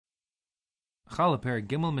Challah Perek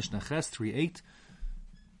Gimel Mishnah Ches 3:8.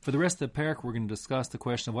 For the rest of the parak, we're going to discuss the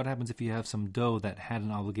question of what happens if you have some dough that had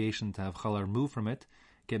an obligation to have challah removed from it,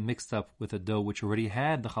 get mixed up with a dough which already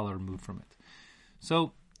had the challah removed from it.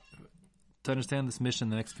 So, to understand this Mishnah,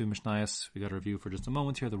 the next few Mishnayos, we got to review for just a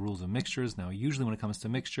moment here the rules of mixtures. Now, usually when it comes to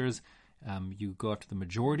mixtures, you go after the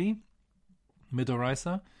majority,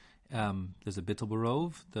 midoraisa. There's a bittul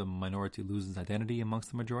barov, the minority loses identity amongst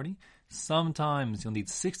the majority. Sometimes you'll need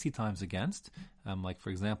 60 times against. Like, for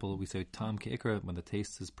example, we say tam ke'ikra, when the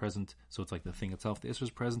taste is present, so it's like the thing itself, the isra is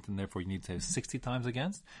present, and therefore you need to have 60 times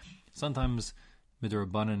against. Sometimes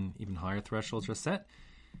midorabanan, even higher thresholds are set.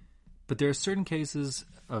 But there are certain cases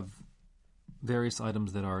of various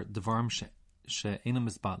items that are devarim she'enam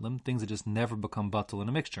misbatlim, things that just never become batul in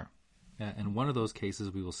a mixture. And one of those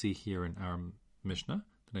cases we will see here in our Mishnah.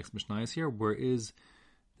 The next Mishnah is here, where is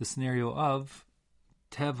the scenario of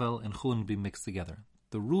tevel and chulin be mixed together.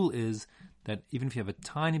 The rule is that even if you have a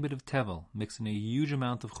tiny bit of tevel mixed in a huge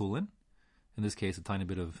amount of chulin, in this case a tiny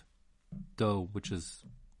bit of dough, which is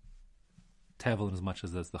tevel in as much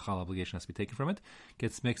as the chal obligation has to be taken from it,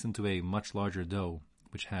 gets mixed into a much larger dough,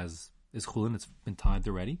 which is chulin, it's been tithed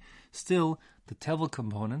already. Still, the tevel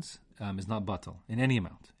components is not batal in any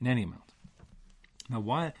amount. Now,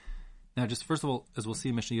 why? Now, just first of all, as we'll see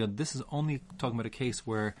in Mishnah Yod, this is only talking about a case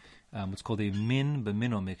where what's called a min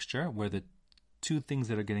b'mino mixture, where the two things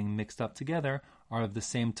that are getting mixed up together are of the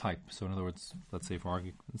same type. So, in other words, let's say for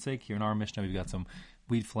argument's sake, here in our Mishnah, we've got some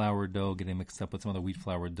wheat flour dough getting mixed up with some other wheat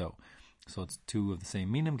flour dough. So it's two of the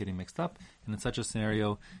same minim getting mixed up, and in such a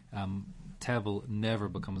scenario, tevel never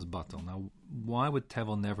becomes batal. Now, why would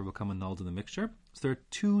tevel never become annulled in the mixture? So there are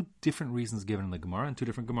two different reasons given in the Gemara, and two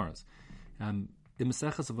different Gemaras. In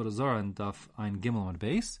Maseches Avodah Zarah and Daf Ein Gimel on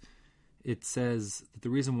base, it says that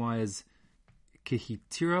the reason why is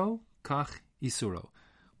kehitiro kach isuro,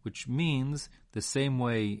 which means the same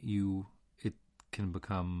way it can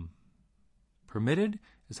become permitted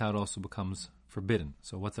is how it also becomes forbidden.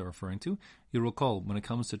 So what's that referring to? You'll recall, when it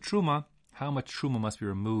comes to truma, how much truma must be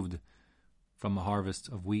removed from a harvest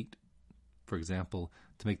of wheat, for example,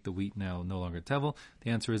 to make the wheat now no longer tevel?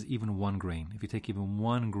 The answer is even 1 grain. If you take even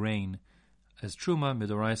 1 grain as truma,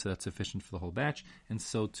 midoraisa, that's sufficient for the whole batch, and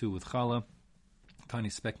so too with challah, tiny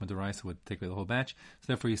speck midoraisa would take away the whole batch. So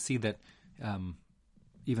therefore you see that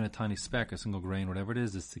even a tiny speck, a single grain, whatever it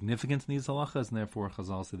is significant in these halachas, and therefore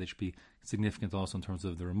Chazal said they should be significant also in terms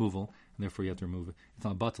of the removal, and therefore you have to remove it. It's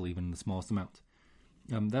not batal even in the smallest amount.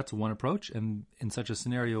 That's one approach, and in such a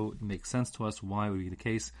scenario, it makes sense to us why it would be the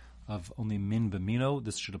case of only min b'mino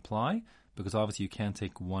this should apply, because obviously you can't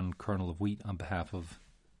take 1 kernel of wheat on behalf of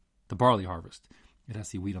the barley harvest. It has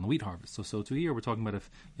to be wheat on the wheat harvest. So to here, we're talking about if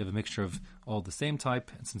you have a mixture of all the same type,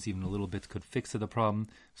 and since even a little bit could fix the problem,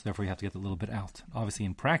 so therefore you have to get a little bit out. Obviously,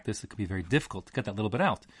 in practice, it could be very difficult to get that little bit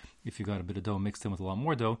out. If you got a bit of dough mixed in with a lot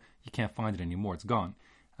more dough, you can't find it anymore. It's gone.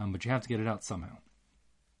 But you have to get it out somehow,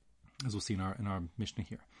 as we'll see in our Mishnah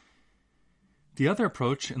here. The other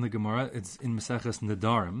approach in the Gemara is in Maseches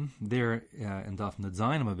Nedarim. There, in Daf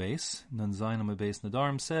Nedzayim Abeis,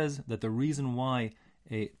 Nedarim says that the reason why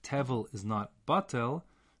a tevel is not batel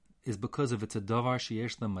is because of it's a davar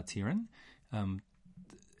sheyesh lam matirin.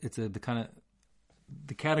 It's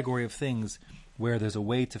the category of things where there's a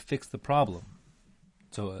way to fix the problem.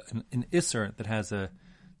 So an isser that has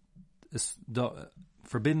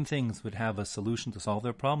forbidden things would have a solution to solve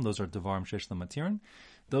their problem. Those are davar sheyesh lam matirin.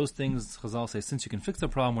 Those things, Chazal say, since you can fix the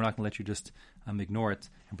problem, we're not going to let you just ignore it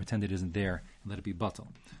and pretend it isn't there and let it be batel.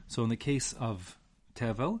 So in the case of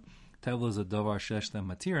tevel is a davar sheyesh lam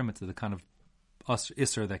matirim. It's the kind of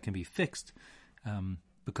isser that can be fixed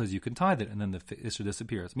because you can tithe it, and then the isser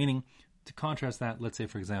disappears. Meaning, to contrast that, let's say,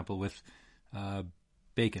 for example, with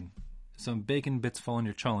bacon. Some bacon bits fall in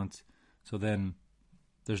your challah, so then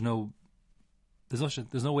there's no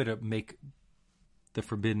way to make the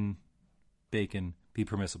forbidden bacon be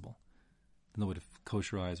permissible. There's no way to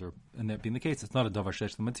kosherize, and that being the case, it's not a davar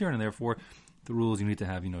sheyesh lam matirim, and therefore the rules you need to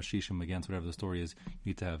have, shishim against whatever the story is.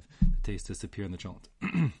 You need to have the taste disappear in the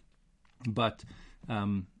challah. But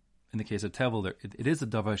in the case of tevel, it is a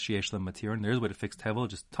davar sheyesh lam matirin, and there is a way to fix tevel.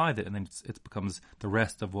 Just tithe it, and then it becomes the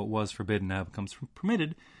rest of what was forbidden now becomes permitted,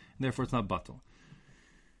 and therefore it's not batal.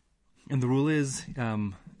 And the rule is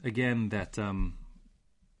again that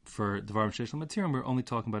for davar sheyesh lam matirin, we're only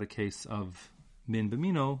talking about a case of min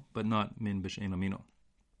b'mino, but not min b'she'en amino.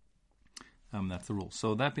 That's the rule.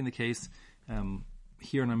 So that being the case,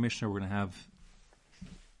 here in our Mishnah, we're going to have,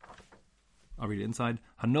 I'll read it inside.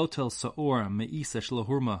 Hanotel sa'or me'isa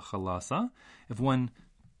shlahurma chalasa. If one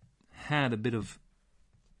had a bit of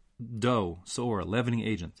dough, sa'or, leavening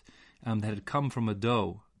agent, that had come from a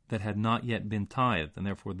dough that had not yet been tithed, and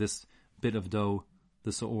therefore this bit of dough,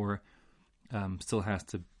 the seor, still has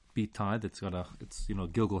to be tithed.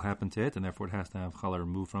 Gilgul happened to it, and therefore it has to have challah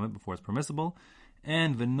removed from it before it's permissible.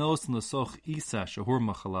 And v'nos l'soch isa shahur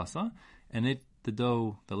machalasa, and the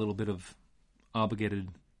dough, the little bit of obligated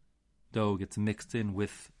dough, gets mixed in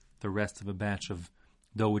with the rest of a batch of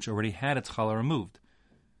dough which already had its challah removed.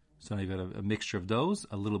 So now you've got a mixture of doughs,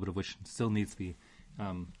 a little bit of which still needs to be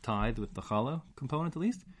tithed with the challah component at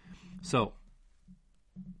least. So,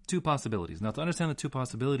 two possibilities. Now, to understand the two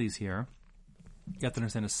possibilities here, you have to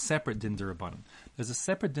understand a separate din d'Rabbanan. There's a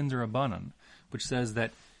separate din d'Rabbanan which says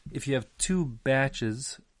that if you have two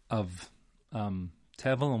batches of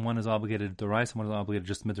tevel, and one is obligated d'oraisa and one is obligated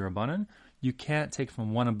just midrabanan, you can't take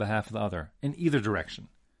from one on behalf of the other in either direction.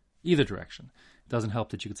 Either direction. It doesn't help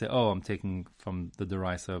that you could say, oh, I'm taking from the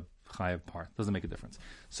d'oraisa chayav part. Doesn't make a difference.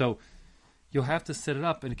 So you'll have to set it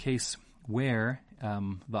up in a case where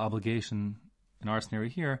the obligation in our scenario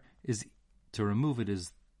here is to remove it,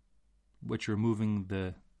 is what you're removing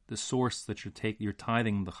the source that you're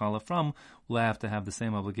tithing the challah from will have to have the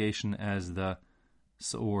same obligation as the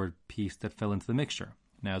seor piece that fell into the mixture.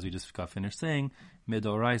 Now, as we just got finished saying,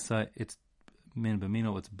 midoraisa, it's min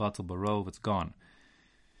b'mino, it's batal barov, it's gone.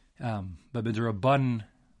 But b'drabban,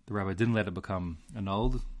 the rabbi didn't let it become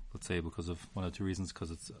annulled, let's say because of one or two reasons,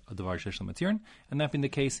 because it's a davar shesh l'matirin, and that being the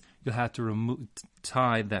case, you'll have to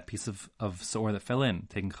tie that piece of seor that fell in,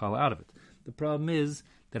 taking challah out of it. The problem is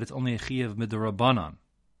that it's only a chiyav midrabanan,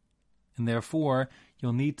 and therefore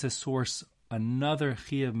you'll need to source another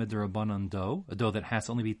chiyav midrabanan dough, a dough that has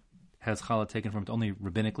challah taken from it only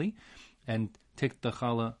rabbinically, and take the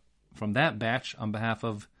challah from that batch on behalf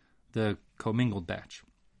of the commingled batch.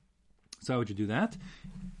 So how would you do that?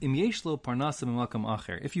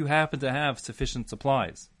 If you happen to have sufficient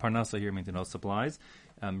supplies, parnasa here means supplies,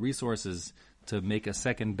 resources to make a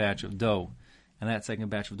second batch of dough, and that second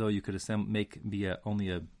batch of dough you could make be only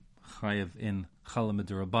a chayav in challah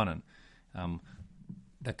midrabanan.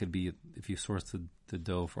 That could be if you source the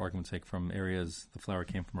dough, for argument's sake, from areas the flour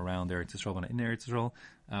came from around Eretz Yisrael and in Eretz Yisrael,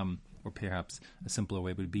 or perhaps a simpler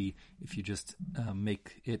way would be if you just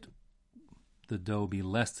make the dough be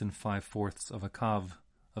less than 5/4 of a kav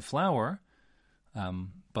of flour,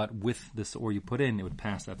 but with the seor you put in, it would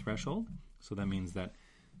pass that threshold. So that means that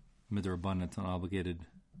midrabanan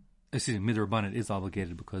is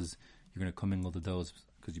obligated because you're going to commingle the doughs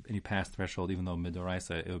because you pass the threshold, even though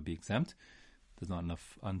midoraisa it would be exempt. There's not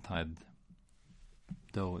enough untithed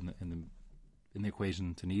dough in the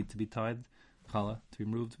equation to need to be tithed challah to be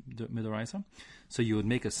removed midoraisa. So you would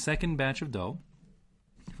make a second batch of dough.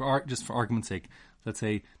 Just for argument's sake, let's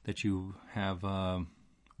say that you have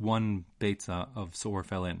one beitza of seor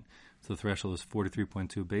fell in. So the threshold is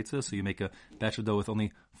 43.2 beitzas. So you make a batch of dough with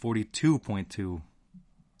only 42.2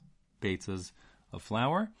 beitzas of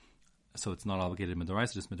flour. So it's not obligated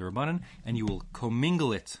midoraisa, just midrabanan, and you will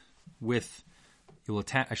commingle it with. You'll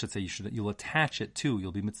attach it to.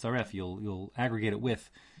 You'll be mitzaref. You'll aggregate it with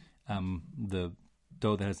the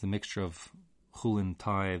dough that has the mixture of chulin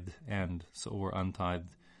tithed and seor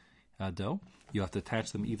untithed dough. You have to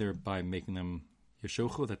attach them either by making them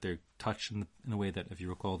yeshochu, that they're touched in a way that, if you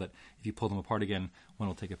recall, that if you pull them apart again, one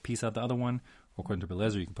will take a piece out of the other one. Or according to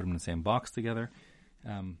Belezer, you can put them in the same box together,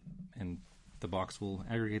 and the box will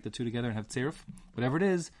aggregate the two together and have tzeruf. Whatever it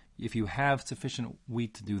is, if you have sufficient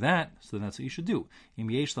wheat to do that, so then that's what you should do.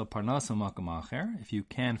 If you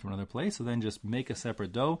can from another place, so then just make a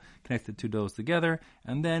separate dough, connect the two doughs together,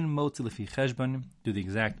 and then motzi lefi cheshbon, do the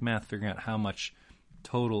exact math, figuring out how much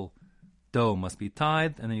total dough must be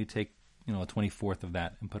tithed, and then you take a 24th of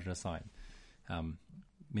that and put it aside.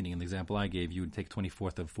 Meaning in the example I gave, you would take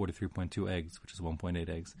 24th of 43.2 eggs, which is 1.8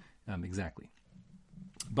 eggs, exactly.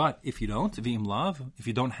 But if you don't, if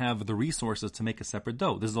you don't have the resources to make a separate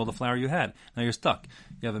dough, this is all the flour you had. Now you're stuck.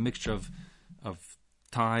 You have a mixture of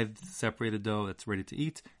tithed, separated dough that's ready to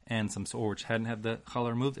eat, and some seor which hadn't had the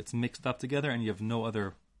challah removed. It's mixed up together, and you have no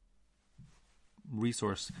other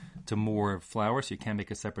resource to more flour, so you can't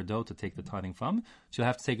make a separate dough to take the tithing from. So you'll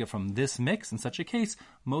have to take it from this mix. In such a case,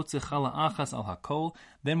 motzi challah achas al hakol.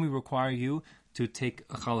 Then we require you to take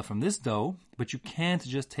a challah from this dough, but you can't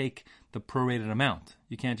just take the prorated amount.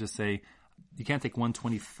 You can't just say, you can't take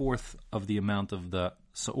 1/24th of the amount of the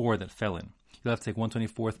seor that fell in. You'll have to take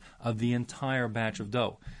 1/24th of the entire batch of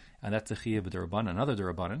dough. And that's a chiyuv d'Rabbanan, another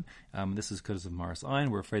d'Rabbanan. This is because of Maras Ayin.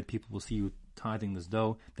 We're afraid people will see you tithing this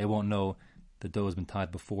dough. They won't know the dough has been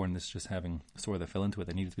tithed before and this is just having seor that fell into it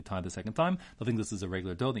that needed to be tithed the second time. They'll think this is a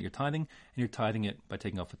regular dough that you're tithing, and you're tithing it by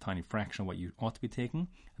taking off a tiny fraction of what you ought to be taking,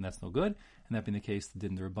 and that's no good. And that being the case, the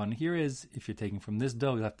din d'Rabbanan here is, if you're taking from this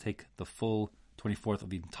dough, you'll have to take the full 24th of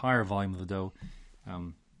the entire volume of the dough,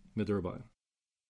 midurba.